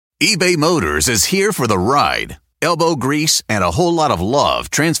eBay Motors is here for the ride. Elbow grease and a whole lot of love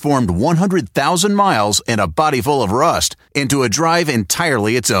transformed 100,000 miles and a body full of rust into a drive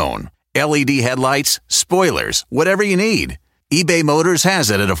entirely its own. LED headlights, spoilers, whatever you need. eBay Motors has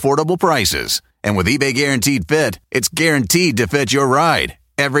it at affordable prices. And with eBay Guaranteed Fit, it's guaranteed to fit your ride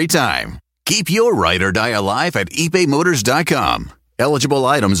every time. Keep your ride or die alive at ebaymotors.com. Eligible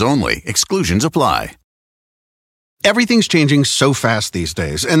items only. Exclusions apply. Everything's changing so fast these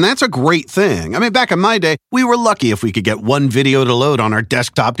days, and that's a great thing. I mean, back in my day, we were lucky if we could get one video to load on our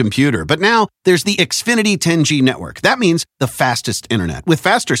desktop computer. But now, there's the Xfinity 10G network. That means the fastest internet, with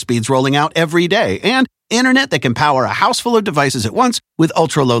faster speeds rolling out every day, and internet that can power a house full of devices at once with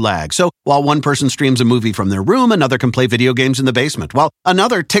ultra-low lag. So while one person streams a movie from their room, another can play video games in the basement, while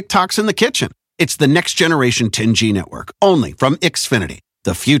another TikToks in the kitchen. It's the next generation 10G network, only from Xfinity.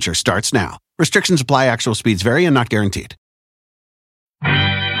 The future starts now. Restrictions apply. Actual speeds vary and not guaranteed.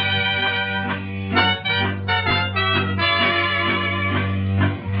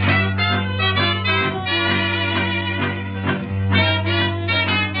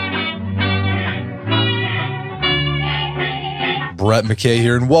 Brett McKay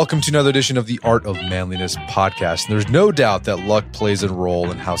here, and welcome to another edition of the Art of Manliness podcast. And there's no doubt that luck plays a role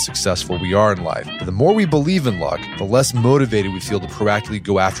in how successful we are in life. But the more we believe in luck, the less motivated we feel to proactively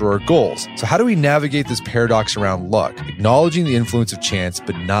go after our goals. So how do we navigate this paradox around luck? Acknowledging the influence of chance,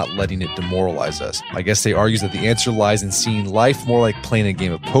 but not letting it demoralize us. My guest today argues that the answer lies in seeing life more like playing a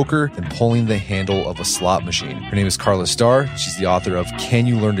game of poker than pulling the handle of a slot machine. Her name is Carla Starr. She's the author of Can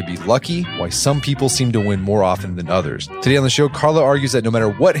You Learn to Be Lucky? Why Some People Seem to Win More Often Than Others. Today on the show, Carla argues that no matter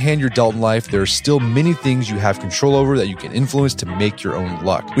what hand you're dealt in life, there are still many things you have control over that you can influence to make your own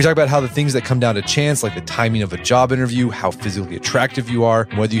luck. We talk about how the things that come down to chance, like the timing of a job interview, how physically attractive you are,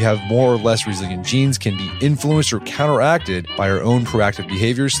 and whether you have more or less resilient genes, can be influenced or counteracted by our own proactive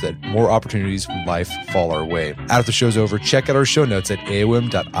behaviors so that more opportunities from life fall our way. After the show's over, check out our show notes at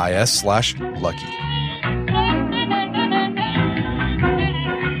aom.is/lucky.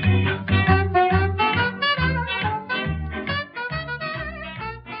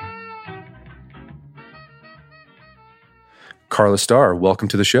 Carla Starr, welcome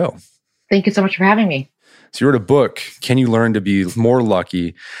to the show. Thank you so much for having me. So you wrote a book, Can You Learn to Be More Lucky?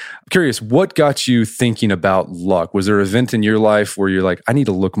 I'm curious, what got you thinking about luck? Was there an event in your life where you're like, I need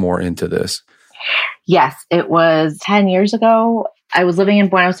to look more into this? Yes, it was 10 years ago. I was living in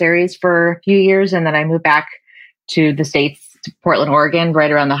Buenos Aires for a few years, and then I moved back to the States, to Portland, Oregon, right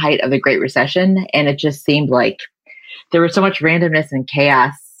around the height of the Great Recession. And it just seemed like there was so much randomness and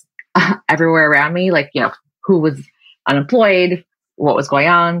chaos everywhere around me, like, who was unemployed, what was going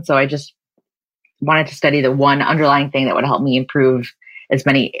on. So I just wanted to study the one underlying thing that would help me improve as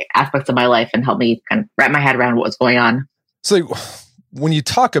many aspects of my life and help me kind of wrap my head around what was going on. So when you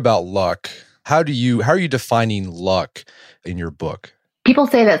talk about luck, how are you defining luck in your book? People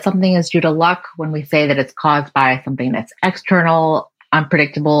say that something is due to luck when we say that it's caused by something that's external,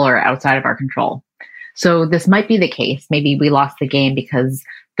 unpredictable, or outside of our control. So this might be the case. Maybe we lost the game because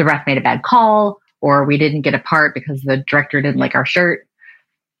the ref made a bad call, or we didn't get a part because the director didn't like our shirt.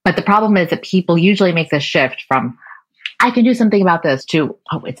 But the problem is that people usually make this shift from, I can do something about this, to,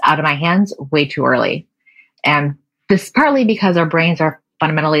 oh, it's out of my hands way too early. And this is partly because our brains are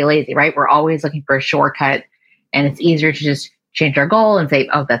fundamentally lazy, right? We're always looking for a shortcut, and it's easier to just change our goal and say,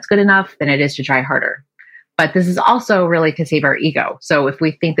 oh, that's good enough, than it is to try harder. But this is also really to save our ego. So if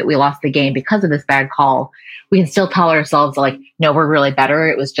we think that we lost the game because of this bad call, we can still tell ourselves, like, no, we're really better.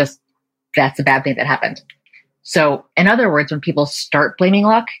 It was just, that's a bad thing that happened. So in other words, when people start blaming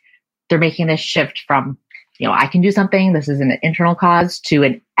luck, they're making this shift from, I can do something, this is an internal cause, to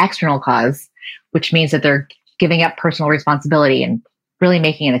an external cause, which means that they're giving up personal responsibility and really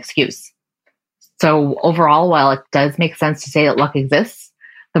making an excuse. So overall, while it does make sense to say that luck exists,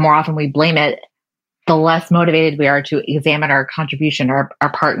 the more often we blame it, the less motivated we are to examine our contribution, our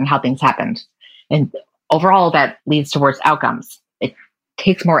part in how things happened. And overall, that leads to worse outcomes. It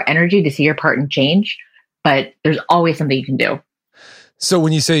takes more energy to see your part and change, but there's always something you can do. So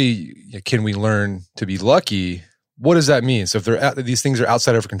when you say, can we learn to be lucky, what does that mean? So if these things are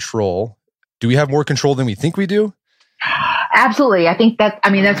outside of control, do we have more control than we think we do? Absolutely. I think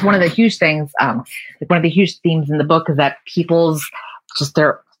that's one of the huge things. One of the huge themes in the book is that people's, just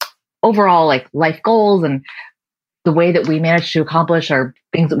their overall life goals and the way that we manage to accomplish our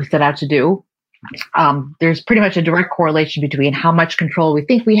things that we set out to do. There's pretty much a direct correlation between how much control we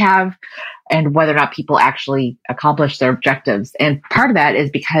think we have and whether or not people actually accomplish their objectives. And part of that is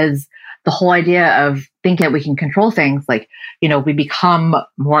because the whole idea of thinking that we can control things, we become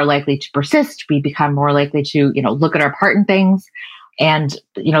more likely to persist. We become more likely to, look at our part in things. And,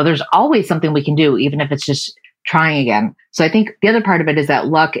 there's always something we can do, even if it's just trying again. So I think the other part of it is that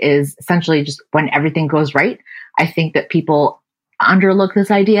luck is essentially just when everything goes right. I think that people underlook this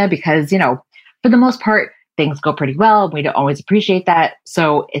idea because, for the most part, things go pretty well. We don't always appreciate that.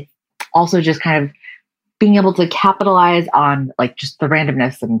 So it's also just kind of being able to capitalize on like just the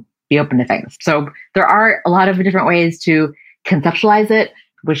randomness and be open to things. So there are a lot of different ways to conceptualize it,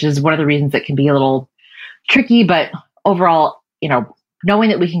 which is one of the reasons it can be a little tricky. But overall, knowing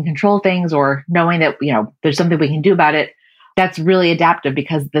that we can control things or knowing that, there's something we can do about it, that's really adaptive,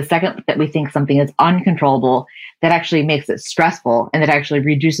 because the second that we think something is uncontrollable, that actually makes it stressful and that actually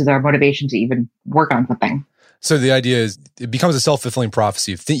reduces our motivation to even work on something. So the idea is it becomes a self-fulfilling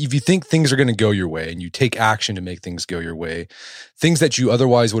prophecy. If you think things are going to go your way and you take action to make things go your way, things that you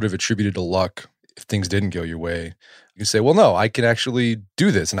otherwise would have attributed to luck if things didn't go your way, you say, well, no, I can actually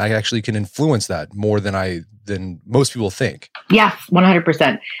do this and I actually can influence that more than most people think. Yes,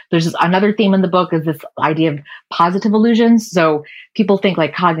 100%. There's another theme in the book is this idea of positive illusions. So people think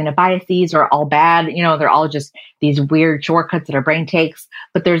like cognitive biases are all bad. They're all just these weird shortcuts that our brain takes.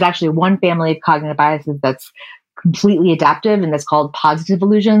 But there's actually one family of cognitive biases that's completely adaptive, and that's called positive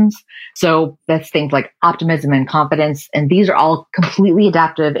illusions. So that's things like optimism and confidence. And these are all completely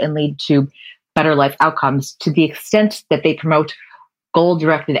adaptive and lead to better life outcomes to the extent that they promote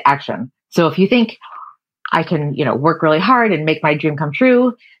goal-directed action. So if you think I can, work really hard and make my dream come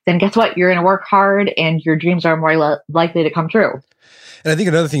true, then guess what? You're going to work hard and your dreams are more likely to come true. And I think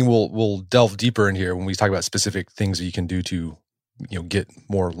another thing we'll delve deeper in here when we talk about specific things that you can do to, get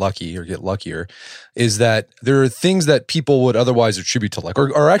more lucky or get luckier, is that there are things that people would otherwise attribute to luck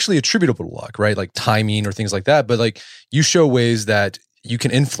or are actually attributable to luck, right? Like timing or things like that. But like you show ways that you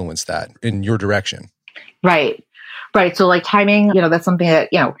can influence that in your direction. Right. So like timing, that's something that,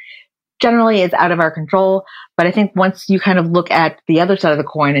 generally is out of our control. But I think once you kind of look at the other side of the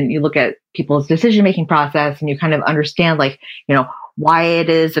coin and you look at people's decision-making process and you kind of understand why it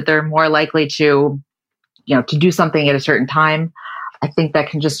is that they're more likely to do something at a certain time, I think that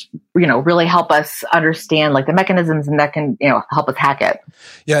can just, really help us understand like the mechanisms, and that can, help us hack it.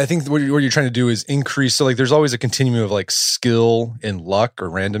 Yeah, I think what you're trying to do is increase. So like there's always a continuum of like skill and luck or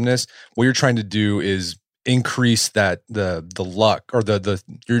randomness. What you're trying to do is increase that the luck or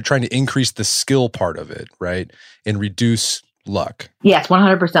you're trying to increase the skill part of it, right? And reduce luck. Yes,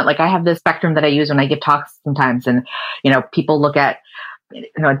 100%. Like I have this spectrum that I use when I give talks sometimes, and people look at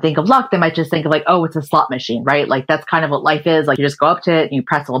think of luck, they might just think of like, oh, it's a slot machine, right? Like that's kind of what life is. Like you just go up to it and you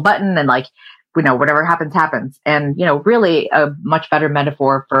press a little button and like, whatever happens, happens. And, really a much better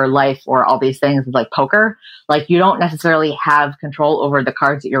metaphor for life or all these things is like poker. Like you don't necessarily have control over the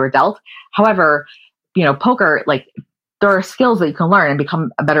cards that you're dealt. However, poker, like there are skills that you can learn and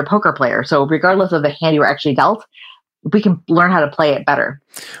become a better poker player. So regardless of the hand you were actually dealt, we can learn how to play it better.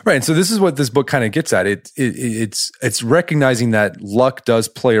 Right. And so this is what this book kind of gets at. It's recognizing that luck does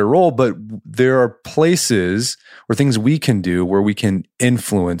play a role, but there are places or things we can do where we can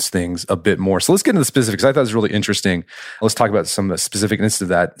influence things a bit more. So let's get into the specifics. I thought it was really interesting. Let's talk about some of the specificness of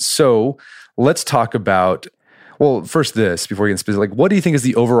that. So let's talk about, well, first this, before we get into specific, like what do you think is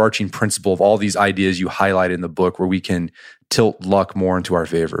the overarching principle of all these ideas you highlight in the book where we can tilt luck more into our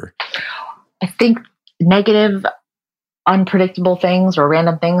favor? I think negative, unpredictable things or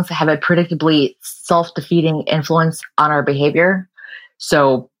random things have a predictably self-defeating influence on our behavior.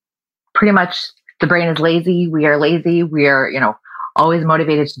 So pretty much the brain is lazy. We are lazy. We are, always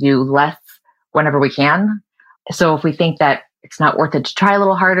motivated to do less whenever we can. So if we think that it's not worth it to try a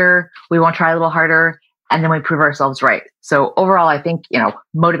little harder, we won't try a little harder, and then we prove ourselves right. So overall, I think,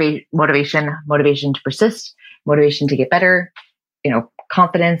 motivation to persist, motivation to get better,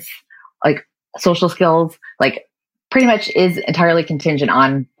 confidence, like social skills, like pretty much is entirely contingent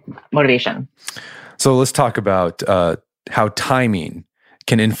on motivation. So let's talk about how timing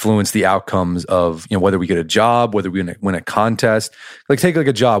can influence the outcomes of, whether we get a job, whether we win a contest. Like take like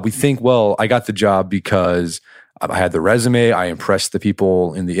a job. We think, well, I got the job because I had the resume, I impressed the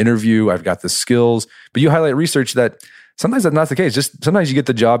people in the interview, I've got the skills. But you highlight research that sometimes that's not the case. Just sometimes you get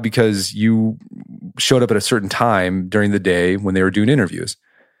the job because you showed up at a certain time during the day when they were doing interviews.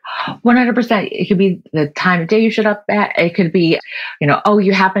 100%. It could be the time of day you showed up at. It could be, oh,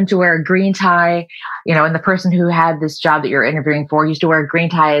 you happen to wear a green tie, and the person who had this job that you're interviewing for used to wear green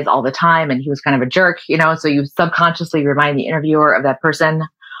ties all the time and he was kind of a jerk, so you subconsciously remind the interviewer of that person.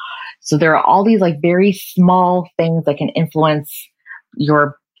 So there are all these like very small things that can influence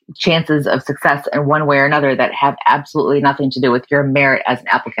your chances of success in one way or another that have absolutely nothing to do with your merit as an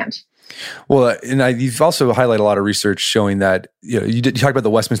applicant. Well, and you've also highlighted a lot of research showing that, you talked about the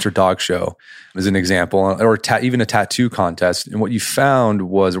Westminster Dog Show as an example, or even a tattoo contest. And what you found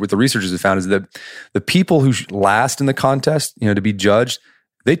was, or what the researchers have found, is that the people who last in the contest, to be judged,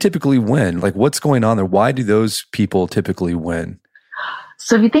 they typically win. Like, what's going on there? Why do those people typically win?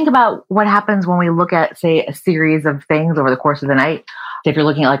 So if you think about what happens when we look at, say, a series of things over the course of the night, if you're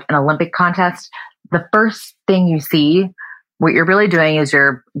looking at like an Olympic contest, the first thing you see, what you're really doing is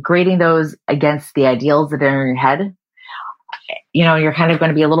you're grading those against the ideals that are in your head. You're kind of going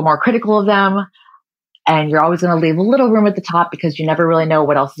to be a little more critical of them, and you're always going to leave a little room at the top because you never really know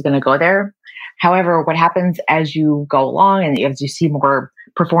what else is going to go there. However, what happens as you go along and as you see more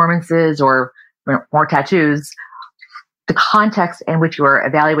performances or more tattoos, the context in which you are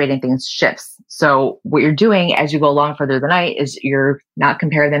evaluating things shifts. So what you're doing as you go along further the night is you're not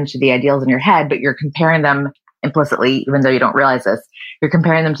comparing them to the ideals in your head, but you're comparing them implicitly, even though you don't realize this, you're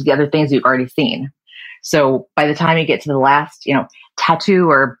comparing them to the other things you've already seen. So by the time you get to the last, tattoo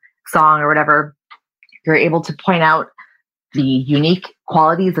or song or whatever, you're able to point out the unique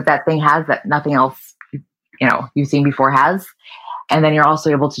qualities that thing has that nothing else, you've seen before has. And then you're also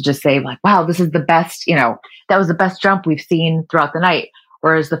able to just say like, wow, this is the best, that was the best jump we've seen throughout the night.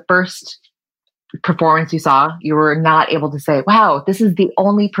 Whereas the first performance you saw, you were not able to say, wow, this is the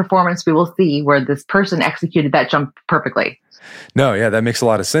only performance we will see where this person executed that jump perfectly. No, yeah, that makes a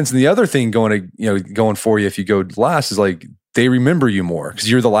lot of sense. And the other thing going for you if you go last is like, they remember you more because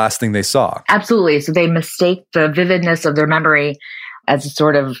you're the last thing they saw. Absolutely. So they mistake the vividness of their memory as a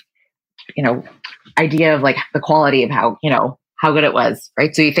sort of, idea of like the quality of how good it was,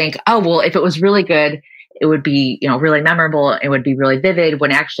 right? So you think, oh, well, if it was really good, it would be, really memorable. It would be really vivid,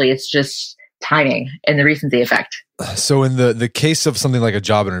 when actually it's just timing and the recency effect. So in the case of something like a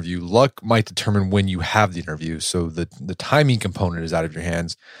job interview, luck might determine when you have the interview. So the timing component is out of your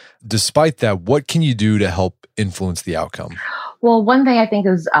hands. Despite that, what can you do to help influence the outcome? Well, one thing I think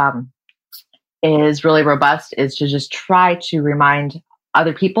is really robust is to just try to remind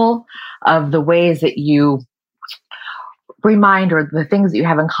other people of the ways that you remind, or the things that you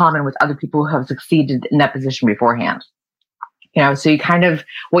have in common with other people who have succeeded in that position beforehand. So you kind of,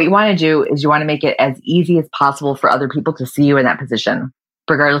 what you want to do is you want to make it as easy as possible for other people to see you in that position,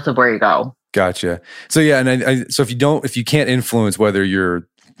 regardless of where you go. Gotcha. So yeah, and so if you can't influence whether you're,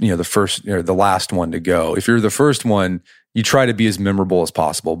 the first or the last one to go, if you're the first one, you try to be as memorable as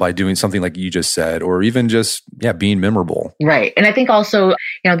possible by doing something like you just said, or even just, being memorable. Right. And I think also,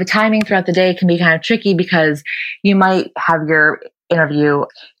 the timing throughout the day can be kind of tricky because you might have your interview,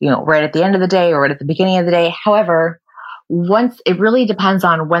 right at the end of the day or right at the beginning of the day. However, once it really depends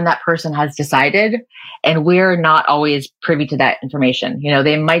on when that person has decided, and we're not always privy to that information.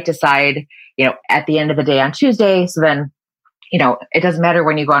 They might decide, at the end of the day on Tuesday. So then, it doesn't matter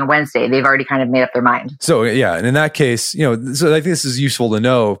when you go on Wednesday. They've already kind of made up their mind. So yeah, and in that case, so I think this is useful to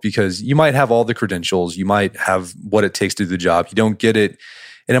know because you might have all the credentials, you might have what it takes to do the job. You don't get it.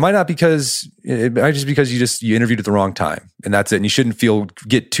 And it might not because you interviewed at the wrong time, and that's it. And you shouldn't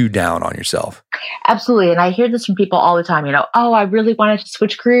get too down on yourself. Absolutely. And I hear this from people all the time, oh, I really wanted to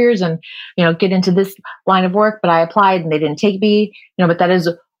switch careers and, get into this line of work, but I applied and they didn't take me, but that is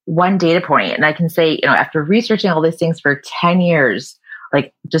one data point. And I can say, after researching all these things for 10 years,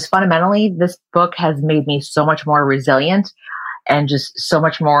 like just fundamentally, this book has made me so much more resilient and just so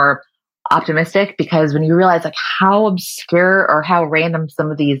much more optimistic, because when you realize like how obscure or how random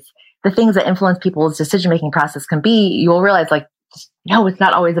some of the things that influence people's decision-making process can be, you will realize like, no, it's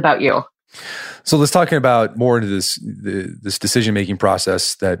not always about you. So let's talk about more into this decision-making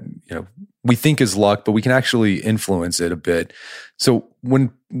process that, we think is luck, but we can actually influence it a bit. So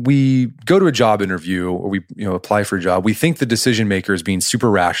when we go to a job interview or we apply for a job, we think the decision maker is being super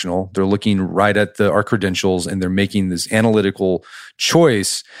rational. They're looking right at our credentials and they're making this analytical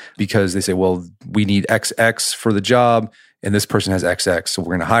choice because they say, well, we need XX for the job and this person has XX, so we're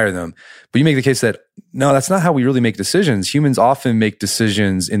going to hire them. But you make the case that, no, that's not how we really make decisions. Humans often make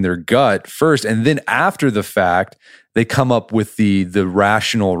decisions in their gut first, and then after the fact, they come up with the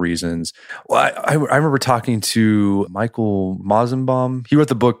rational reasons. Well, I remember talking to Michael Mosenbaum. He wrote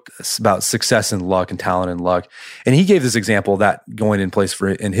the book about success and luck and talent and luck. And he gave this example that going in place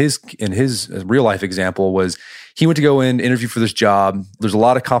in his real life example was he went to go in, interview for this job. There's a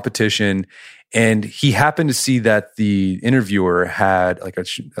lot of competition. And he happened to see that the interviewer had like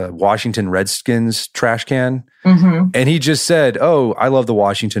a Washington Redskins trash can. Mm-hmm. And he just said, oh, I love the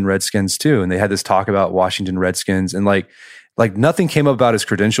Washington Redskins too. And they had this talk about Washington Redskins. And like, like nothing came up about his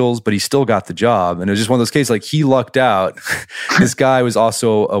credentials, but he still got the job. And it was just one of those cases, like he lucked out. This guy was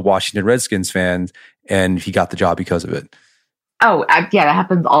also a Washington Redskins fan, and he got the job because of it. Oh, yeah, that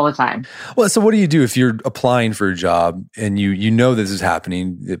happens all the time. Well, so what do you do if you're applying for a job and you know this is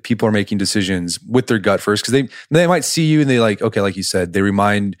happening, that people are making decisions with their gut first? Because they might see you and they like, okay, like you said, you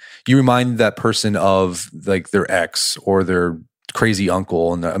remind that person of like their ex or their crazy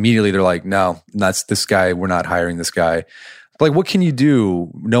uncle, and immediately they're like, no, that's this guy. We're not hiring this guy. Like, what can you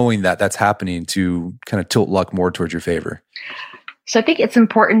do knowing that that's happening to kind of tilt luck more towards your favor? So I think it's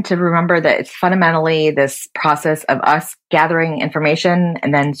important to remember that it's fundamentally this process of us gathering information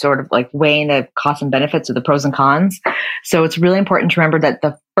and then sort of like weighing the costs and benefits of the pros and cons. So it's really important to remember that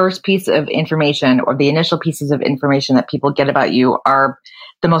the first piece of information or the initial pieces of information that people get about you are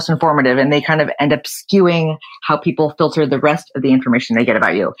the most informative, and they kind of end up skewing how people filter the rest of the information they get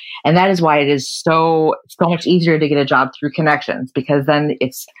about you. And that is why it is so much easier to get a job through connections, because then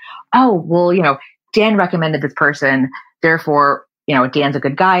it's, oh, well, Dan recommended this person, therefore, Dan's a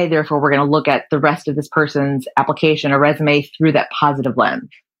good guy, therefore we're going to look at the rest of this person's application or resume through that positive lens.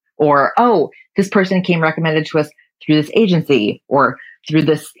 Or, oh, this person came recommended to us through this agency or through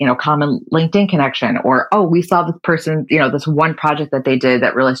this, common LinkedIn connection. Or, oh, we saw this person, this one project that they did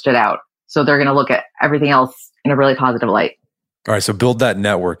that really stood out. So they're going to look at everything else in a really positive light. All right. So build that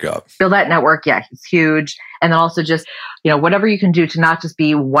network up. Build that network. Yeah, it's huge. And then also just, whatever you can do to not just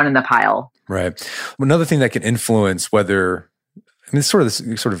be one in the pile. Right. Another thing that can influence whether, it's sort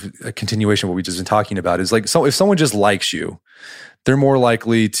of a continuation of what we've just been talking about, is like, so if someone just likes you, they're more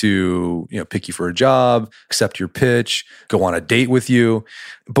likely to, pick you for a job, accept your pitch, go on a date with you.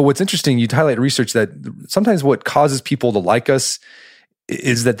 But what's interesting, you highlight research that sometimes what causes people to like us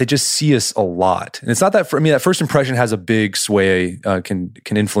is that they just see us a lot. And it's not that, that first impression has a big sway, can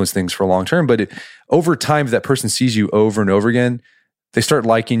influence things for a long term, but over time, if that person sees you over and over again, they start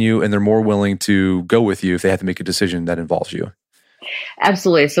liking you and they're more willing to go with you if they have to make a decision that involves you.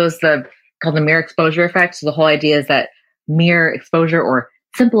 Absolutely. So it's called the mere exposure effect. So the whole idea is that mere exposure or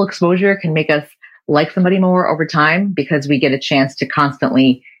simple exposure can make us like somebody more over time, because we get a chance to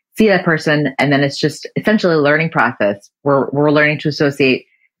constantly see that person. And then it's just essentially a learning process where we're learning to associate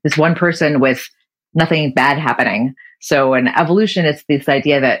this one person with nothing bad happening. So in evolution, it's this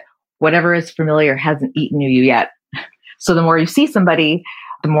idea that whatever is familiar hasn't eaten you yet. So the more you see somebody,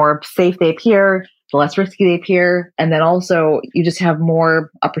 the more safe they appear, the less risky they appear. And then also you just have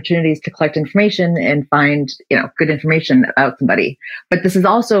more opportunities to collect information and find, good information about somebody. But this is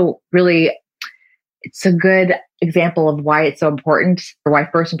also really, it's a good example of why it's so important, or why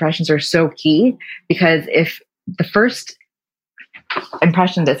first impressions are so key. Because if the first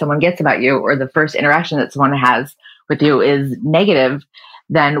impression that someone gets about you, or the first interaction that someone has with you, is negative,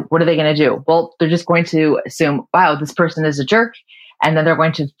 then what are they going to do? Well, they're just going to assume, wow, this person is a jerk. And then they're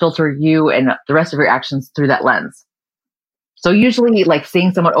going to filter you and the rest of your actions through that lens. So usually, like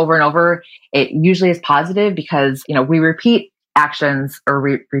seeing someone over and over, it usually is positive, because, we repeat actions or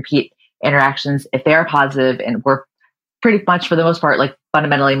repeat interactions if they are positive, and we're pretty much, for the most part, like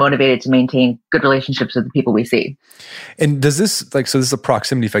fundamentally motivated to maintain good relationships with the people we see. And does this, so this is a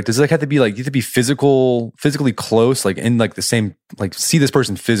proximity effect. Does it have to be like, you have to be physically close, like in like the same, like see this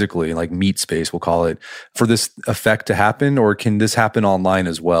person physically, like meet space, we'll call it, for this effect to happen? Or can this happen online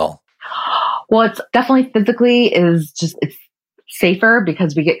as well? Well, it's definitely physically it's safer,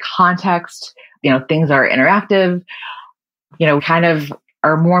 because we get context, things are interactive, kind of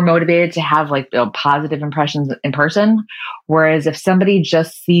are more motivated to have like positive impressions in person. Whereas if somebody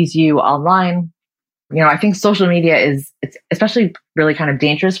just sees you online, I think social media it's especially really kind of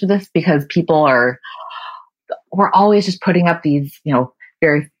dangerous for this, because we're always just putting up these,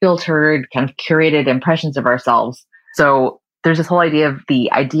 very filtered, kind of curated impressions of ourselves. So there's this whole idea of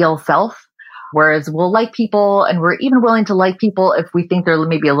the ideal self, whereas we'll like people, and we're even willing to like people if we think they're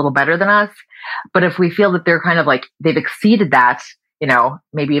maybe a little better than us. But if we feel that they're kind of like, they've exceeded that,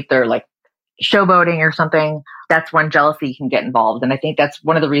 maybe if they're like showboating or something, that's when jealousy can get involved. And I think that's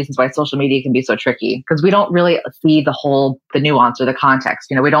one of the reasons why social media can be so tricky, because we don't really see the nuance or the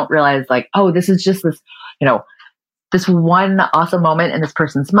context. We don't realize like, oh, this is just this, this one awesome moment in this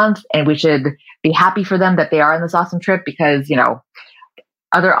person's month, and we should be happy for them that they are on this awesome trip, because,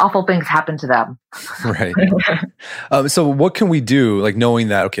 other awful things happen to them. Right. So what can we do, like knowing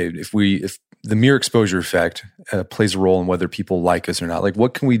that, okay, if the mere exposure effect plays a role in whether people like us or not, like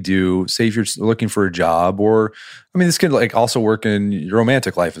what can we do? Say if you're looking for a job, or, this could like also work in your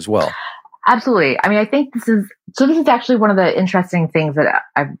romantic life as well. Absolutely. I think this is actually one of the interesting things that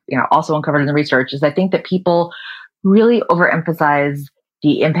I've, also uncovered in the research, is I think that people really overemphasize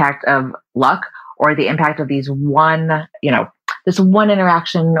the impact of luck, or the impact of this one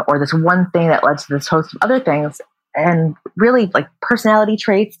interaction or this one thing that led to this host of other things. And really, like, personality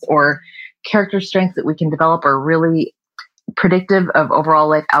traits or character strengths that we can develop are really predictive of overall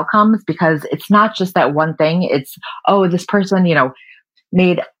life outcomes, because it's not just that one thing. It's, oh, this person,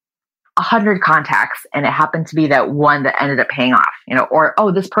 made 100 contacts and it happened to be that one that ended up paying off, or,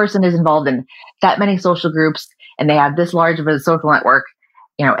 oh, this person is involved in that many social groups and they have this large of a social network,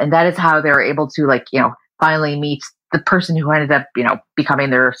 and that is how they're able to finally meet the person who ended up, becoming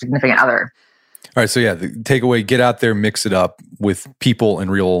their significant other. All right. So yeah, the takeaway, get out there, mix it up with people in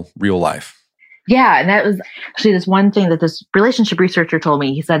real life. Yeah. And that was actually this one thing that this relationship researcher told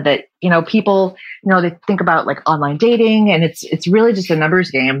me. He said that, people, they think about like online dating, and it's really just a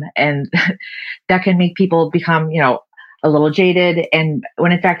numbers game. And that can make people become, a little jaded. And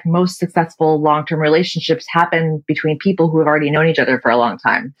when in fact, most successful long-term relationships happen between people who have already known each other for a long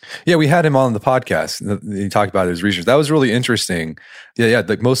time. Yeah, we had him on the podcast. He talked about his research. That was really interesting. Yeah.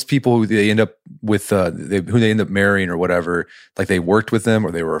 Like most people who they end up with, who they end up marrying or whatever, like they worked with them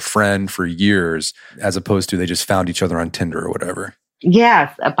or they were a friend for years, as opposed to they just found each other on Tinder or whatever.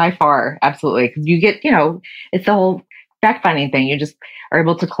 Yes, by far. Absolutely. Because you get, it's the whole fact-finding thing. You just are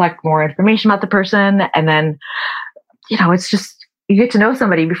able to collect more information about the person, and then it's just, you get to know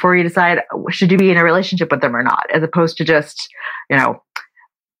somebody before you decide, should you be in a relationship with them or not, as opposed to just,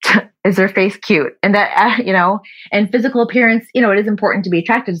 is their face cute? And that, and physical appearance, it is important to be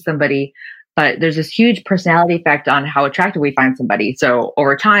attracted to somebody, but there's this huge personality effect on how attractive we find somebody. So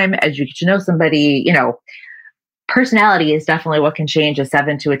over time, as you get to know somebody, personality is definitely what can change a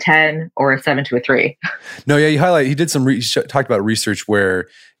 7 to a 10 or a 7 to a 3. No, yeah, he did some, he talked about research where,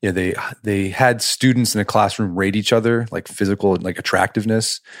 they had students in a classroom rate each other, like physical, like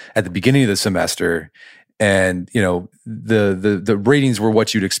attractiveness at the beginning of the semester. And, the ratings were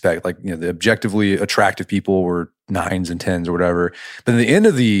what you'd expect. Like, the objectively attractive people were 9s and 10s or whatever. But at the end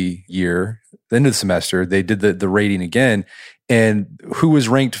of the year, the end of the semester, they did the rating again. And who was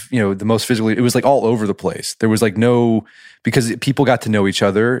ranked, the most physically, it was like all over the place. There was like because people got to know each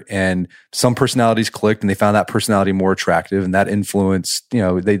other and some personalities clicked and they found that personality more attractive, and that influenced,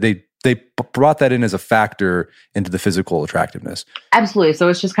 they brought that in as a factor into the physical attractiveness. Absolutely. So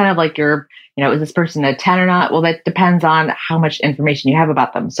it's just kind of like is this person a 10 or not? Well, that depends on how much information you have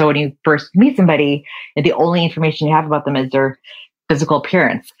about them. So when you first meet somebody, the only information you have about them is their physical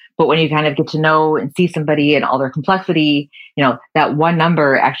appearance. But when you kind of get to know and see somebody and all their complexity, that one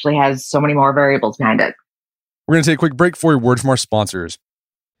number actually has so many more variables behind it. We're going to take a quick break for a word from our sponsors.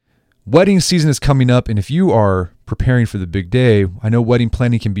 Wedding season is coming up, and if you are preparing for the big day, I know wedding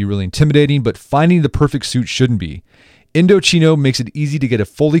planning can be really intimidating, but finding the perfect suit shouldn't be. Indochino makes it easy to get a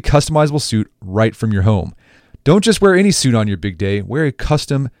fully customizable suit right from your home. Don't just wear any suit on your big day, wear a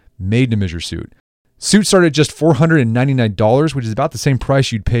custom made-to-measure suit. Suits start at just $499, which is about the same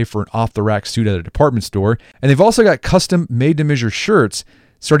price you'd pay for an off-the-rack suit at a department store. And they've also got custom made-to-measure shirts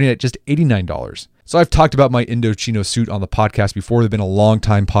starting at just $89. So I've talked about my Indochino suit on the podcast before. They've been a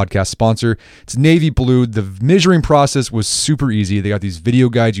long-time podcast sponsor. It's navy blue. The measuring process was super easy. They got these video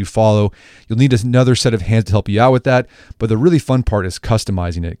guides you follow. You'll need another set of hands to help you out with that. But the really fun part is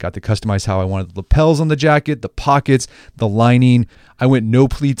customizing it. Got to customize how I wanted the lapels on the jacket, the pockets, the lining. I went no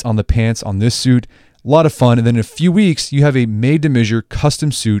pleats on the pants on this suit. A lot of fun. And then in a few weeks, you have a made-to-measure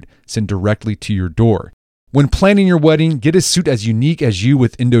custom suit sent directly to your door. When planning your wedding, get a suit as unique as you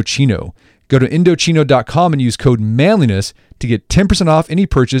with Indochino. Go to Indochino.com and use code manliness to get 10% off any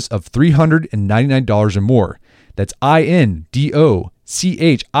purchase of $399 or more. That's INDOCHINO.com,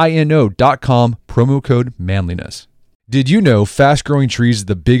 promo code manliness. Did you know Fast Growing Trees is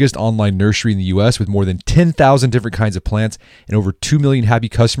the biggest online nursery in the U.S. with more than 10,000 different kinds of plants and over 2 million happy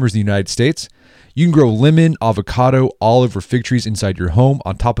customers in the United States? You can grow lemon, avocado, olive, or fig trees inside your home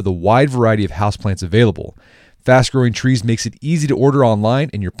on top of the wide variety of houseplants available. Fast Growing Trees makes it easy to order online,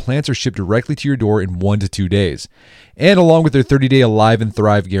 and your plants are shipped directly to your door in 1 to 2 days. And along with their 30-day Alive and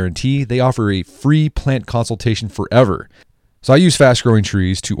Thrive guarantee, they offer a free plant consultation forever. So I use Fast Growing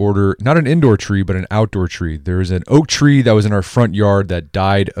Trees to order not an indoor tree, but an outdoor tree. There is an oak tree that was in our front yard that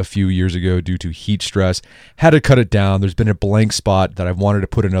died a few years ago due to heat stress. Had to cut it down. There's been a blank spot that I wanted to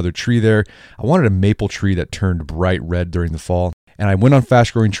put another tree there. I wanted a maple tree that turned bright red during the fall. And I went on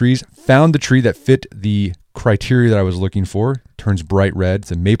Fast Growing Trees, found the tree that fit the criteria that I was looking for. Turns bright red.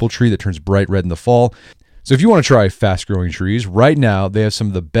 It's a maple tree that turns bright red in the fall. So if you want to try Fast Growing Trees, right now they have some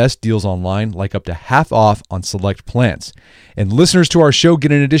of the best deals online, like up to half off on select plants. And listeners to our show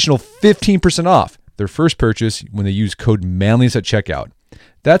get an additional 15% off their first purchase when they use code manliness at checkout.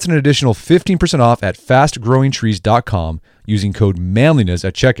 That's an additional 15% off at fastgrowingtrees.com using code manliness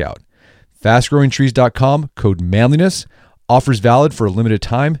at checkout. FastGrowingTrees.com, code manliness. Offers valid for a limited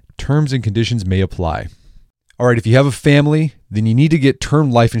time. Terms and conditions may apply. All right, if you have a family, then you need to get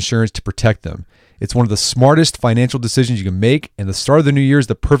term life insurance to protect them. It's one of the smartest financial decisions you can make, and the start of the new year is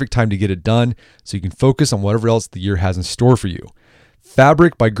the perfect time to get it done so you can focus on whatever else the year has in store for you.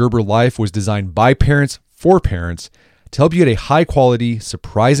 Fabric by Gerber Life was designed by parents for parents to help you get a high-quality,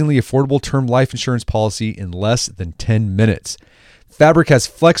 surprisingly affordable term life insurance policy in less than 10 minutes. Fabric has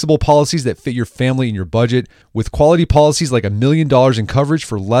flexible policies that fit your family and your budget, with quality policies like $1 million in coverage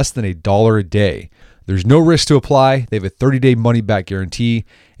for less than $1 a day. There's no risk to apply. They have a 30-day money-back guarantee,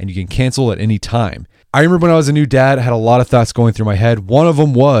 and you can cancel at any time. I remember when I was a new dad, I had a lot of thoughts going through my head. One of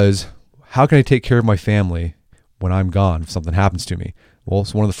them was, how can I take care of my family when I'm gone if something happens to me? Well,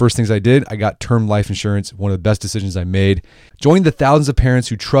 so one of the first things I did, I got term life insurance, one of the best decisions I made. Join the thousands of parents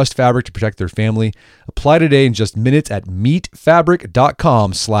who trust Fabric to protect their family. Apply today in just minutes at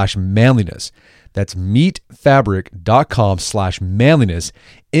meetfabric.com/manliness. That's meetfabric.com/manliness.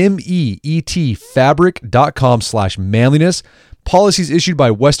 MEET fabric.com/manliness. Policies issued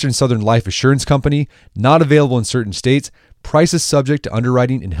by Western Southern Life Assurance Company, not available in certain states. Prices subject to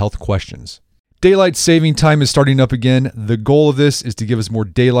underwriting and health questions. Daylight saving time is starting up again. The goal of this is to give us more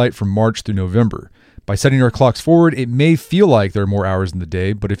daylight from March through November. By setting our clocks forward, it may feel like there are more hours in the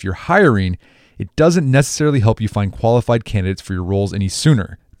day, but if you're hiring, it doesn't necessarily help you find qualified candidates for your roles any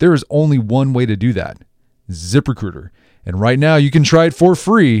sooner. There is only one way to do that: ZipRecruiter. And right now you can try it for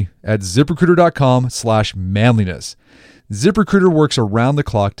free at ZipRecruiter.com/manliness. ZipRecruiter works around the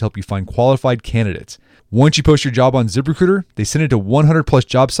clock to help you find qualified candidates. Once you post your job on ZipRecruiter, they send it to 100 plus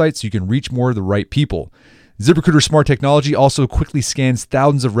job sites so you can reach more of the right people. ZipRecruiter's smart technology also quickly scans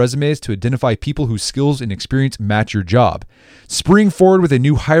thousands of resumes to identify people whose skills and experience match your job. Spring forward with a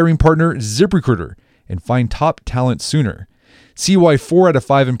new hiring partner, ZipRecruiter, and find top talent sooner. See why 4 out of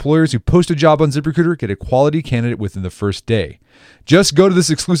 5 employers who post a job on ZipRecruiter get a quality candidate within the first day. Just go to this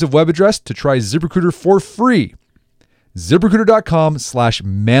exclusive web address to try ZipRecruiter for free.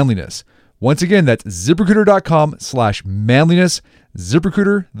 ZipRecruiter.com/manliness. Once again, that's ZipRecruiter.com/manliness.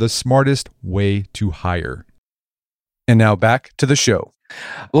 ZipRecruiter, the smartest way to hire. And now back to the show.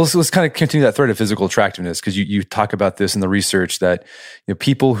 Well, let's kind of continue that thread of physical attractiveness, because you talk about this in the research that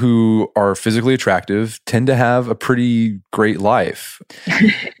people who are physically attractive tend to have a pretty great life.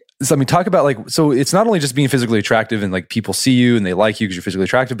 So, talk about so it's not only just being physically attractive and people see you and they like you because you're physically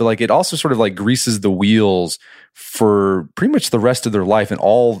attractive, but it also sort of greases the wheels for pretty much the rest of their life and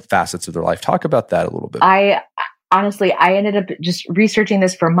all facets of their life. Talk about that a little bit. Honestly, I ended up just researching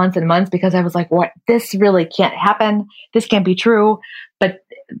this for months and months because I was like, what? This really can't happen. This can't be true. But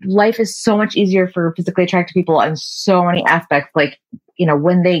life is so much easier for physically attractive people in so many aspects.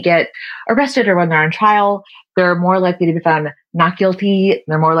 When they get arrested or when they're on trial, they're more likely to be found not guilty.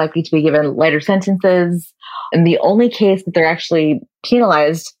 They're more likely to be given lighter sentences. And the only case that they're actually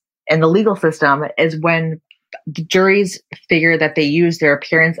penalized in the legal system is when the juries figure that they use their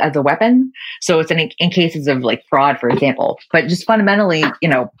appearance as a weapon. So it's in cases of fraud, for example. But just fundamentally,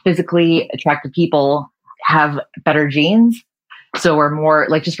 physically attractive people have better genes. So we're more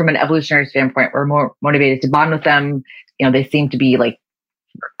just from an evolutionary standpoint, we're more motivated to bond with them. They seem to be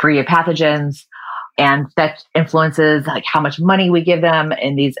free of pathogens. And that influences how much money we give them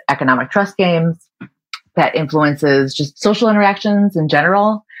in these economic trust games. That influences just social interactions in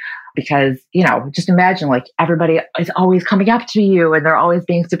general. Because, just imagine everybody is always coming up to you and they're always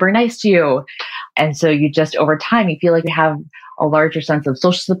being super nice to you. And so you just, over time, you feel like you have a larger sense of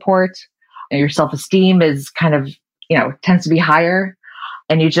social support and your self-esteem is kind of, tends to be higher.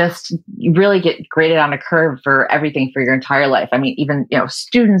 And you really get graded on a curve for everything for your entire life. Even,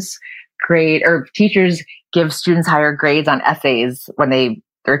 students grade or teachers give students higher grades on essays when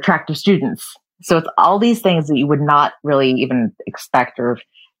they're attractive students. So it's all these things that you would not really even expect or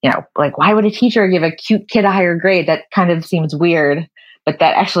why would a teacher give a cute kid a higher grade? That kind of seems weird, but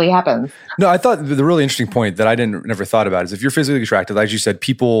that actually happens. No, I thought the really interesting point that I never thought about is if you're physically attractive, as you said,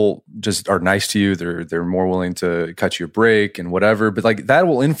 people just are nice to you. They're more willing to cut you a break and whatever. But that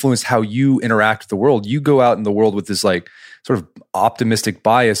will influence how you interact with the world. You go out in the world with this sort of optimistic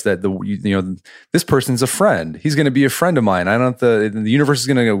bias that this person's a friend. He's going to be a friend of mine. The universe is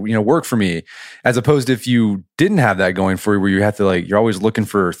going to work for me. As opposed to if you didn't have that going for you, where you have to you're always looking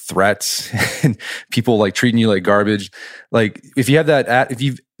for threats and people treating you like garbage. If you have that, if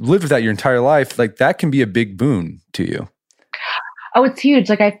you've lived with that your entire life, that can be a big boon to you. Oh, it's huge.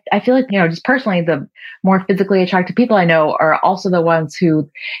 I feel just personally, the more physically attractive people I know are also the ones who,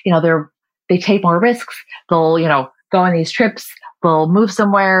 they take more risks. They'll, go on these trips, they'll move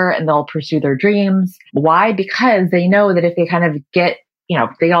somewhere and they'll pursue their dreams. Why? Because they know that if they kind of get,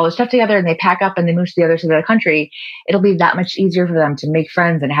 they get all their stuff together and they pack up and they move to the other side of the country, it'll be that much easier for them to make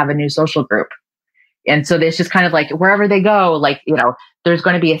friends and have a new social group. And so it's just kind of like wherever they go, like, there's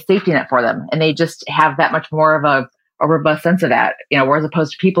going to be a safety net for them. And they just have that much more of a robust sense of that, whereas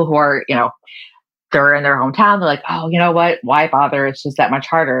opposed to people who are, they're in their hometown. They're like, oh, you know what? Why bother? It's just that much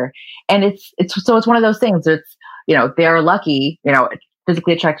harder. And it's one of those things. It's, they are lucky,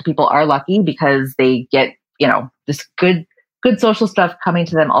 physically attractive people are lucky because they get, this good social stuff coming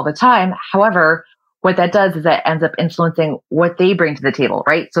to them all the time. However, what that does is that ends up influencing what they bring to the table,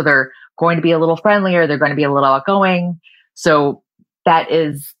 right? So they're going to be a little friendlier. They're going to be a little outgoing. So that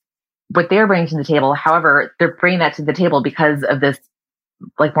is what they're bringing to the table. However, they're bringing that to the table because of this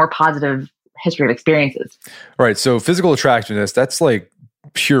like more positive history of experiences. Right. So physical attractiveness, that's like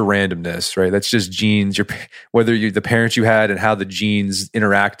pure randomness, right? That's just genes, the parents you had and how the genes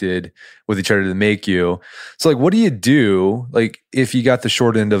interacted with each other to make you. So like, what do you do like if you got the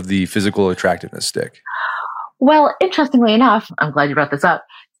short end of the physical attractiveness stick? Well, interestingly enough, I'm glad you brought this up.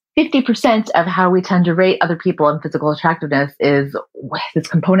 50% of how we tend to rate other people in physical attractiveness is this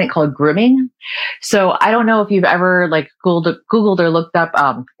component called grooming. So I don't know if you've ever like Googled or looked up,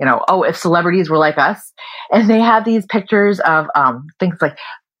 if celebrities were like us, and they have these pictures of things like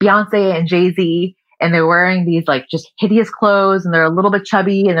Beyonce and Jay-Z, and they're wearing these like just hideous clothes, and they're a little bit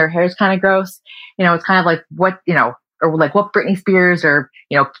chubby, and their hair's kind of gross. It's kind of like what or like what Britney Spears or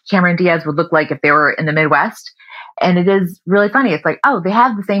Cameron Diaz would look like if they were in the Midwest. And it is really funny. It's like, oh, they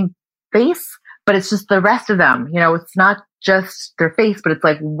have the same face, but it's just the rest of them. It's not just their face, but it's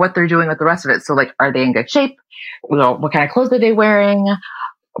like what they're doing with the rest of it. So like, are they in good shape? What kind of clothes are they wearing?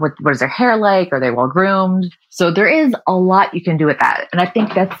 What is their hair like? Are they well groomed? So there is a lot you can do with that. And I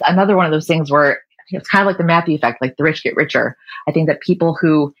think that's another one of those things where it's kind of like the Matthew effect, like the rich get richer. I think that people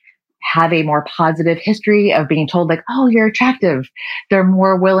who have a more positive history of being told like, oh, you're attractive, they're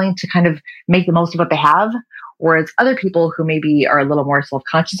more willing to kind of make the most of what they have. Whereas other people who maybe are a little more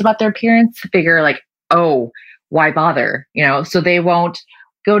self-conscious about their appearance figure like, oh, why bother? So they won't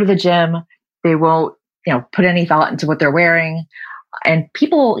go to the gym. They won't, put any thought into what they're wearing. And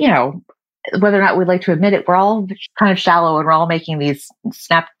people, whether or not we'd like to admit it, we're all kind of shallow and we're all making these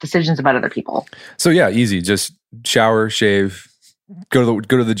snap decisions about other people. So yeah, easy. Just shower, shave, go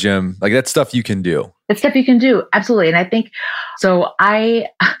to the gym. Like that's stuff you can do. It's stuff you can do. Absolutely. And I think, so I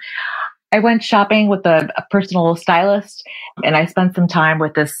went shopping with a personal stylist, and I spent some time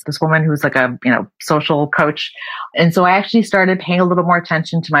with this woman who's like a, social coach. And so I actually started paying a little more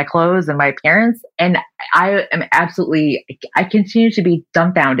attention to my clothes and my appearance. And I continue to be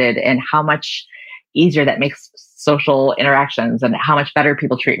dumbfounded in how much easier that makes social interactions and how much better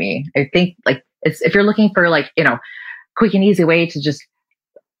people treat me. I think like if you're looking for like, quick and easy way to just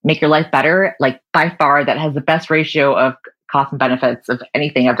make your life better, like by far that has the best ratio of cost and benefits of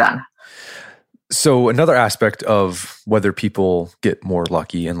anything I've done. So another aspect of whether people get more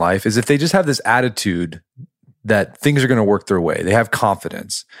lucky in life is if they just have this attitude that things are going to work their way. They have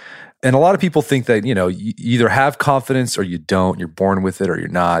confidence. And a lot of people think that, you either have confidence or you don't. You're born with it or you're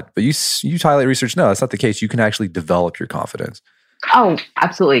not. But you highlight research, no, that's not the case. You can actually develop your confidence. Oh,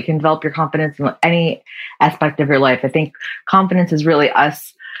 absolutely. You can develop your confidence in any aspect of your life. I think confidence is really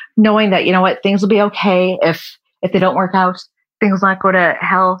us knowing that, things will be okay if they don't work out. Things will not go to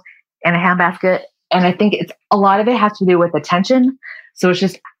hell in a handbasket. And I think a lot of it has to do with attention. So it's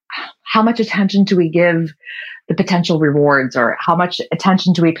just how much attention do we give the potential rewards, or how much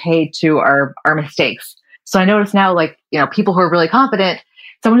attention do we pay to our mistakes? So I notice now, like, people who are really confident,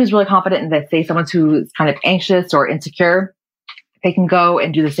 someone who's really confident, and say someone who's kind of anxious or insecure, they can go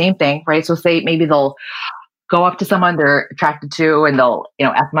and do the same thing, right? So say maybe they'll go up to someone they're attracted to and they'll,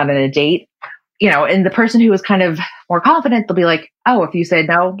 ask them out on a date, and the person who is kind of more confident, they'll be like, oh, if you say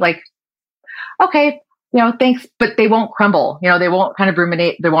no, like, okay, thanks, but they won't crumble. They won't kind of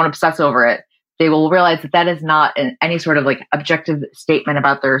ruminate. They won't obsess over it. They will realize that is not any sort of like objective statement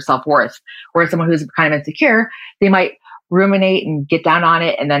about their self-worth. Whereas someone who's kind of insecure, they might ruminate and get down on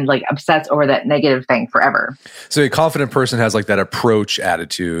it and then like obsess over that negative thing forever. So a confident person has like that approach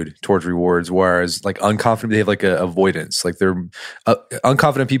attitude towards rewards, whereas like unconfident, they have like a avoidance. Like they're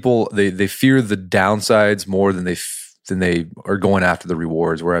unconfident people, they fear the downsides more than they are going after the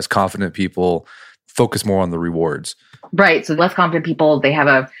rewards, whereas confident people focus more on the rewards. Right. So less confident people, they have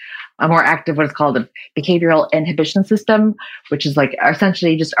a more active, what is called a behavioral inhibition system, which is like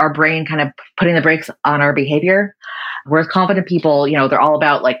essentially just our brain kind of putting the brakes on our behavior. Whereas confident people, they're all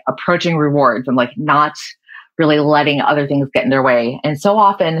about like approaching rewards and like not really letting other things get in their way. And so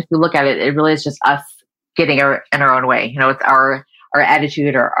often, if you look at it, it really is just us getting in our own way. It's our our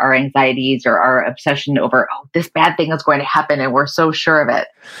attitude or our anxieties or our obsession over, oh, this bad thing is going to happen and we're so sure of it.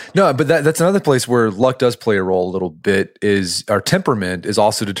 No, but that's another place where luck does play a role a little bit. Is our temperament is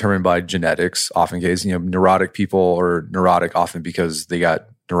also determined by genetics. Often case, neurotic people are neurotic often because they got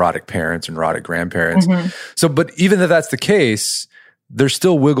neurotic parents or neurotic grandparents. So, but even if that's the case, there's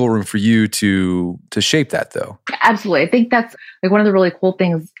still wiggle room for you to shape that, though. Absolutely. I think that's like one of the really cool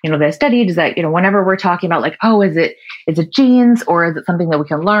things, that I studied is that, whenever we're talking about like, oh, is it genes or is it something that we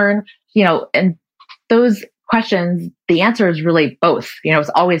can learn? And those questions, the answer is really both. It's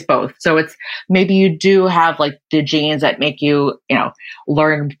always both. So it's maybe you do have like the genes that make you,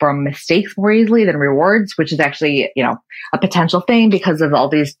 learn from mistakes more easily than rewards, which is actually, a potential thing because of all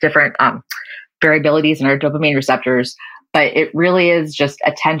these different variabilities in our dopamine receptors. But it really is just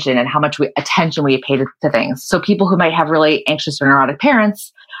attention and how much attention we pay to things. So people who might have really anxious or neurotic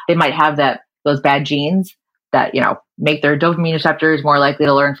parents, they might have those bad genes that, make their dopamine receptors more likely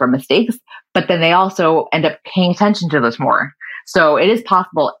to learn from mistakes. But then they also end up paying attention to those more. So it is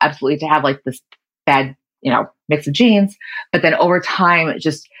possible absolutely to have like this bad, mix of genes, but then over time,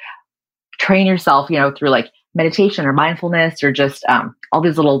 just train yourself, through like meditation or mindfulness or just all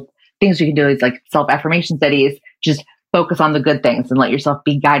these little things you can do, is like self-affirmation studies, just focus on the good things and let yourself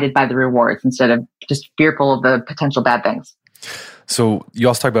be guided by the rewards instead of just fearful of the potential bad things. So you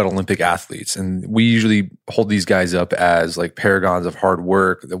also talk about Olympic athletes, and we usually hold these guys up as like paragons of hard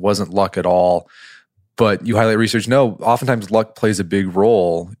work. That wasn't luck at all. But you highlight research. No, oftentimes luck plays a big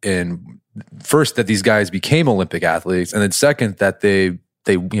role in, first, that these guys became Olympic athletes, and then second, that they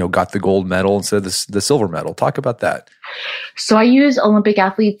got the gold medal instead of the silver medal. Talk about that. So I use Olympic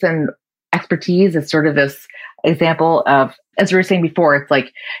athletes and expertise as sort of this example of, as we were saying before, it's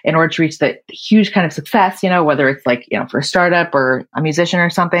like in order to reach the huge kind of success, whether it's like, for a startup or a musician or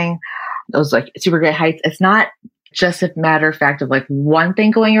something, those like super great heights, it's not just a matter of fact of like one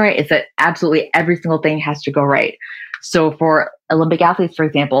thing going right. It's that absolutely every single thing has to go right. So for Olympic athletes, for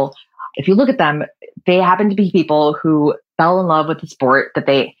example, if you look at them, they happen to be people who fell in love with the sport that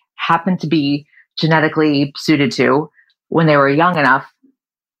they happen to be genetically suited to when they were young enough.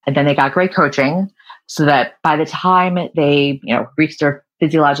 And then they got great coaching so that by the time they, reached their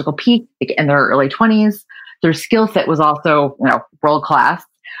physiological peak in their early 20s, their skill set was also, world class.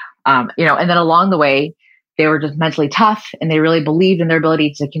 And then along the way, they were just mentally tough and they really believed in their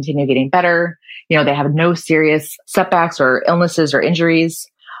ability to continue getting better. They have no serious setbacks or illnesses or injuries.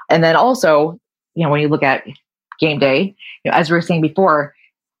 And then also, when you look at game day, as we were saying before,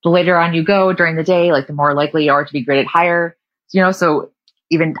 the later on you go during the day, like the more likely you are to be graded higher. So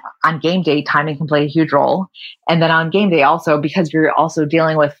even on game day, timing can play a huge role. And then on game day also, because you're also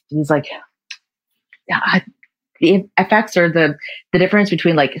dealing with these like the effects or the difference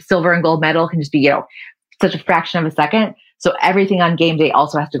between like silver and gold medal can just be, such a fraction of a second. So everything on game day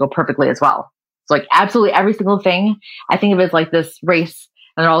also has to go perfectly as well. So like absolutely every single thing, I think of it as like this race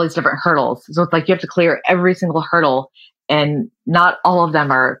and there are all these different hurdles. So it's like you have to clear every single hurdle and not all of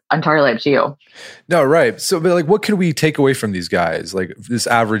them are entirely up to you. No, right. So, but like, what can we take away from these guys? Like this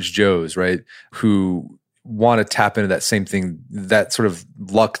average Joes, right? Who want to tap into that same thing, that sort of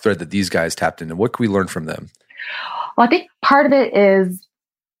luck thread that these guys tapped into. What can we learn from them? Well, I think part of it is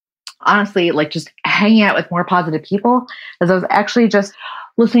honestly, like just hanging out with more positive people. As I was actually just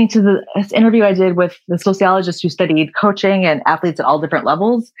listening to this interview I did with the sociologist who studied coaching and athletes at all different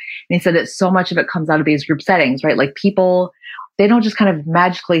levels. And he said that so much of it comes out of these group settings, right? Like people, they don't just kind of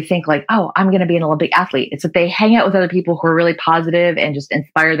magically think like, oh, I'm going to be an Olympic athlete. It's that they hang out with other people who are really positive and just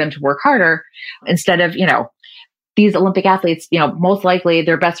inspire them to work harder instead of, these Olympic athletes, most likely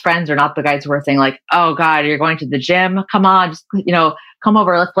their best friends are not the guys who are saying like, oh God, you're going to the gym. Come on, just, come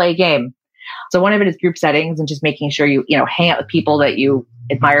over, let's play a game. So one of it is group settings and just making sure you, hang out with people that you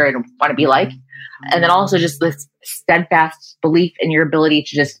admire and want to be like. And then also just this steadfast belief in your ability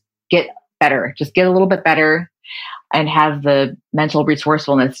to just get better, just get a little bit better and have the mental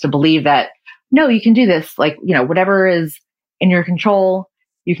resourcefulness to believe that, no, you can do this. Like, whatever is in your control,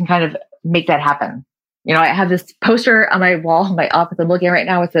 you can kind of make that happen. I have this poster on my wall in my office I'm looking at right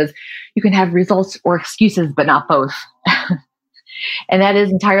now. It says, you can have results or excuses, but not both. And that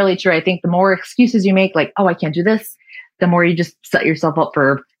is entirely true. I think the more excuses you make, like, oh, I can't do this, the more you just set yourself up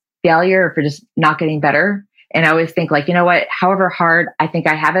for failure or for just not getting better. And I always think like, what, however hard I think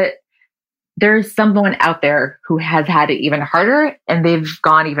I have it, there's someone out there who has had it even harder and they've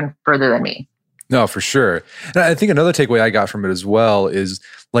gone even further than me. No, for sure. And I think another takeaway I got from it as well is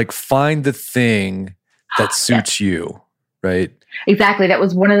like, find the thing that suits you, right? Exactly. That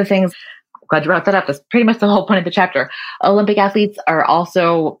was one of the things glad you brought that up. That's pretty much the whole point of the chapter. Olympic athletes are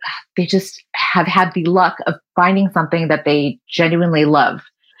also, they just have had the luck of finding something that they genuinely love.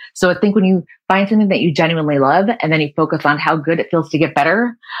 So I think when you find something that you genuinely love and then you focus on how good it feels to get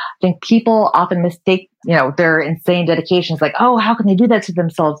better, I think people often mistake, their insane dedications like, oh, how can they do that to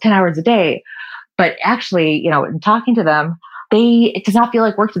themselves 10 hours a day? But actually, in talking to them, it does not feel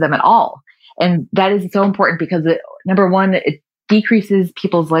like work to them at all. And that is so important because number one, it decreases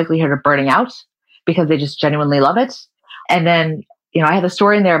people's likelihood of burning out because they just genuinely love it. And then, I have a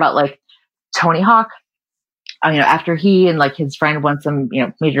story in there about like Tony Hawk, after he and like his friend won some,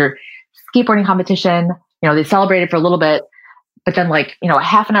 major skateboarding competition, they celebrated for a little bit, but then like, a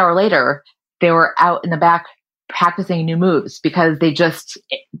half an hour later, they were out in the back practicing new moves because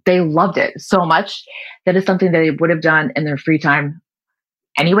they loved it so much. That is something that they would have done in their free time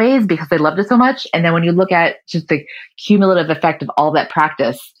anyways, because they loved it so much. And then when you look at just the cumulative effect of all that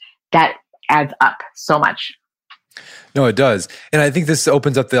practice, that adds up so much. No, it does. And I think this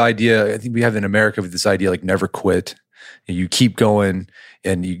opens up the idea, I think we have in America with this idea like never quit. You keep going,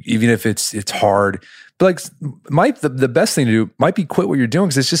 and even if it's hard, but like the best thing to do might be quit what you're doing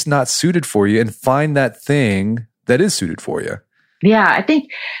because it's just not suited for you and find that thing that is suited for you. Yeah, I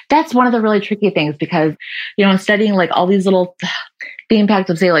think that's one of the really tricky things because, studying like all these the impact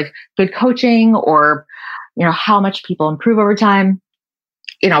of say like good coaching or, how much people improve over time.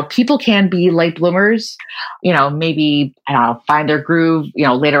 People can be late bloomers, maybe, find their groove,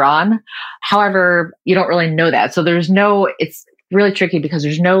 later on. However, you don't really know that. So it's really tricky because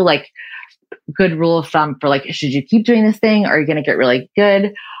there's no like good rule of thumb for like, should you keep doing this thing? Are you going to get really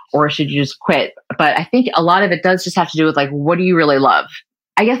good or should you just quit? But I think a lot of it does just have to do with like, what do you really love?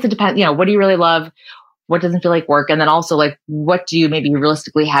 I guess it depends, what do you really love? What doesn't feel like work? And then also like, what do you maybe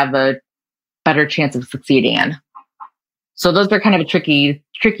realistically have a better chance of succeeding in? So those are kind of a tricky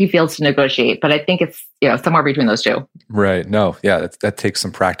fields to negotiate, but I think it's, somewhere between those two. Right. No, yeah, that takes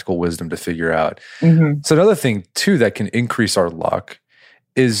some practical wisdom to figure out. Mm-hmm. So another thing too that can increase our luck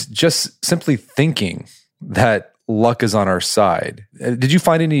is just simply thinking that luck is on our side. Did you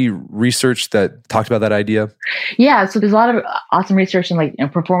find any research that talked about that idea? Yeah. So there's a lot of awesome research in like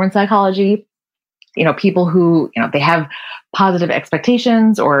performance psychology. People who, they have positive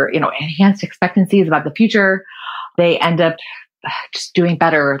expectations or, enhanced expectancies about the future, they end up just doing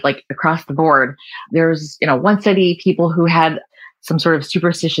better, like across the board. There's, one study, people who had some sort of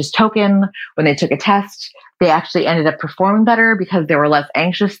superstitious token when they took a test, they actually ended up performing better because they were less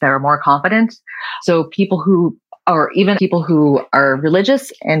anxious, they were more confident. So people who are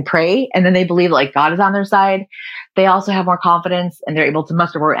religious and pray, and then they believe like God is on their side, they also have more confidence and they're able to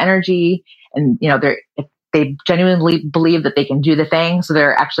muster more energy. And, they genuinely believe that they can do the thing. So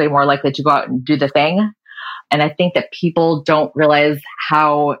they're actually more likely to go out and do the thing. And I think that people don't realize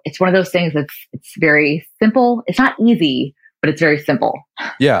how it's one of those things that's it's very simple. It's not easy, but it's very simple.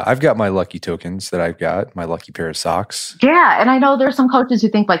 Yeah, I've got my lucky tokens that I've got, my lucky pair of socks. Yeah. And I know there's some coaches who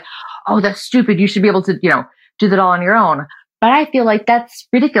think like, oh, that's stupid. You should be able to, do that all on your own. But I feel like that's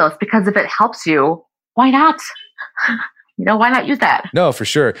ridiculous because if it helps you, why not? Why not use that? No, for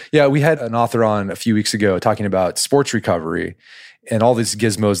sure. Yeah, we had an author on a few weeks ago talking about sports recovery and all these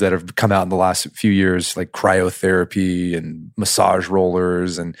gizmos that have come out in the last few years, like cryotherapy and massage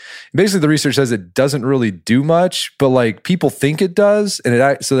rollers. And basically the research says it doesn't really do much, but like people think it does.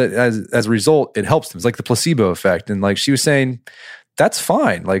 And so that as a result, it helps them. It's like the placebo effect. And like she was saying, that's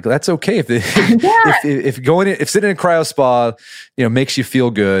fine. Like that's okay if sitting in a cryo spa, makes you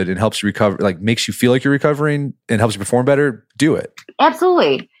feel good and helps you recover, like makes you feel like you're recovering and helps you perform better, do it.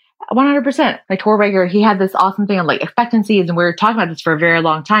 Absolutely. 100%. Like Tor Rager, he had this awesome thing on like expectancies, and we were talking about this for a very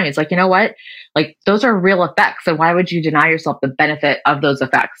long time. It's like, you know what? Like those are real effects. So why would you deny yourself the benefit of those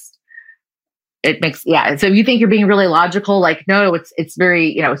effects? It makes, yeah. So if you think you're being really logical, like, no, it's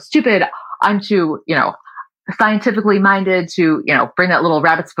very, stupid. I'm too, scientifically minded to, bring that little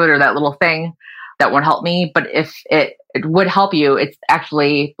rabbit's foot or that little thing that won't help me. But if it would help you, it's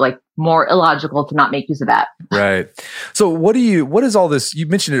actually like more illogical to not make use of that. Right. So what is all this? You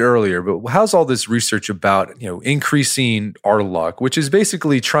mentioned it earlier, but how's all this research about, increasing our luck, which is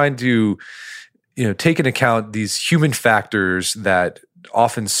basically trying to, take into account these human factors that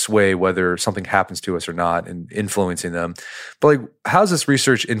often sway whether something happens to us or not and influencing them. But like, how's this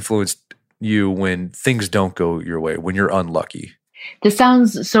research influenced you when things don't go your way, when you're unlucky? This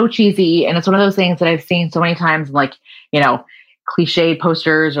sounds so cheesy, and it's one of those things that I've seen so many times, like, cliche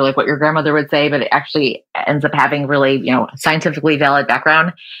posters or like what your grandmother would say, but it actually ends up having really, scientifically valid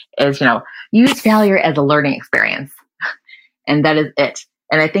background is, use failure as a learning experience. And that is it.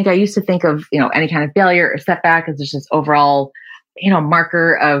 And I think I used to think of, any kind of failure or setback as just this overall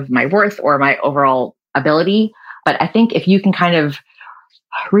marker of my worth or my overall ability. But I think if you can kind of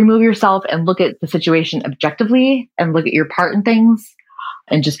remove yourself and look at the situation objectively and look at your part in things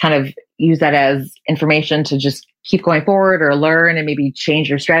and just kind of use that as information to just keep going forward or learn and maybe change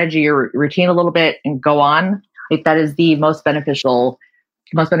your strategy or routine a little bit and go on, like that is the most beneficial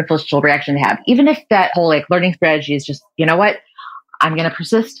reaction to have. Even if that whole learning strategy is just, you know what, I'm going to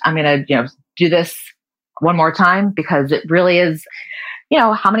persist. I'm going to, do this one more time, because it really is,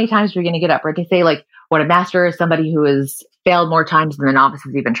 how many times are you going to get up, right? They say what a master is somebody who has failed more times than the novice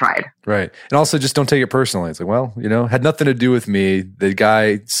has even tried. Right. And also just don't take it personally. It's had nothing to do with me. The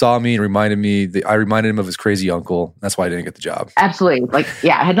guy saw me and reminded me that I reminded him of his crazy uncle. That's why I didn't get the job. Absolutely. It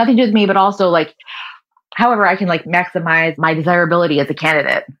had nothing to do with me, but also however I can maximize my desirability as a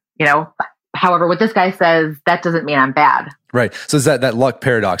candidate, However, what this guy says, that doesn't mean I'm bad. Right. So it's that luck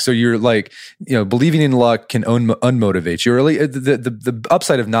paradox. So you're believing in luck can unmotivate you. Or the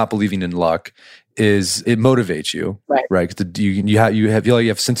upside of not believing in luck is it motivates you. Right. Because you have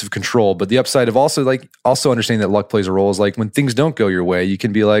a sense of control. But the upside of also understanding that luck plays a role is when things don't go your way, you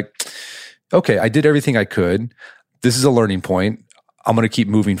can be okay, I did everything I could. This is a learning point. I'm going to keep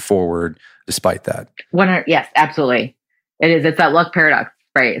moving forward despite that. Yes, absolutely. It is. It's that luck paradox.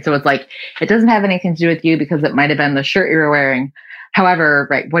 Right. So it's it doesn't have anything to do with you because it might have been the shirt you were wearing. However,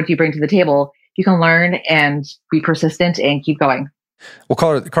 right, what do you bring to the table? You can learn and be persistent and keep going. Well,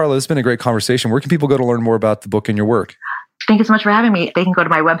 Carla, this has been a great conversation. Where can people go to learn more about the book and your work? Thank you so much for having me. They can go to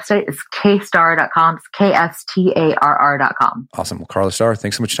my website. It's kstarr.com. It's kstarr.com. Awesome. Well, Carla Starr,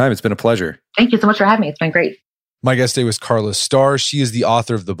 thanks so much for your time. It's been a pleasure. Thank you so much for having me. It's been great. My guest today was Carla Starr. She is the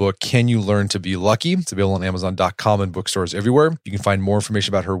author of the book, Can You Learn to Be Lucky? It's available on Amazon.com and bookstores everywhere. You can find more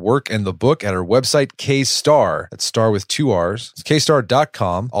information about her work and the book at her website, Kstarr. That's star with 2 R's. It's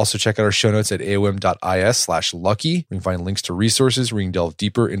kstarr.com. Also check out our show notes at aom.is/lucky. You can find links to resources where you can delve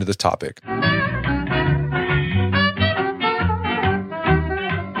deeper into the topic.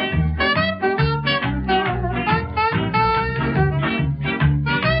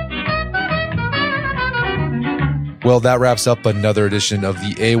 Well, that wraps up another edition of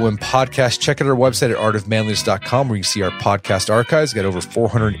the AOM podcast. Check out our website at artofmanliness.com where you can see our podcast archives. We've got over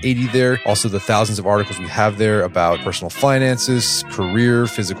 480 there. Also, the thousands of articles we have there about personal finances, career,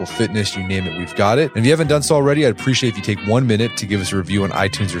 physical fitness, you name it, we've got it. And if you haven't done so already, I'd appreciate if you take 1 minute to give us a review on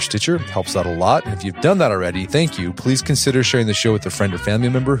iTunes or Stitcher. It helps out a lot. And if you've done that already, thank you. Please consider sharing the show with a friend or family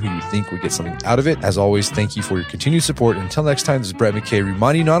member who you think would get something out of it. As always, thank you for your continued support. And until next time, this is Brett McKay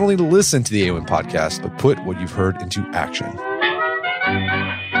reminding you not only to listen to the AOM podcast, but put what you've heard into action.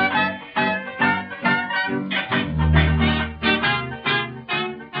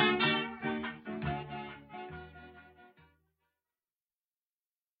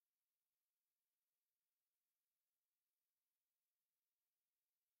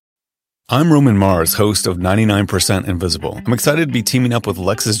 I'm Roman Mars, host of 99% Invisible. I'm excited to be teaming up with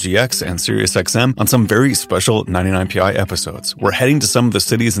Lexus GX and SiriusXM on some very special 99PI episodes. We're heading to some of the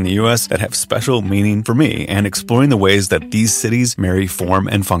cities in the U.S. that have special meaning for me and exploring the ways that these cities marry form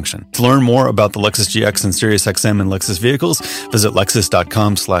and function. To learn more about the Lexus GX and SiriusXM and Lexus vehicles, visit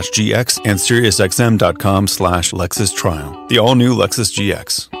lexus.com/GX and SiriusXM.com/Lexus Trial. The all-new Lexus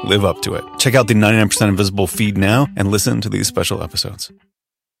GX. Live up to it. Check out the 99% Invisible feed now and listen to these special episodes.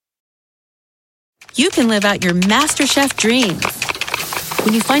 You can live out your MasterChef dreams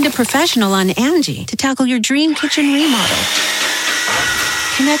when you find a professional on Angie to tackle your dream kitchen remodel.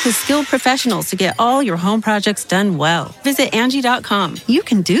 Connect with skilled professionals to get all your home projects done well. Visit Angie.com. You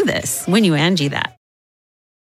can do this when you Angie that.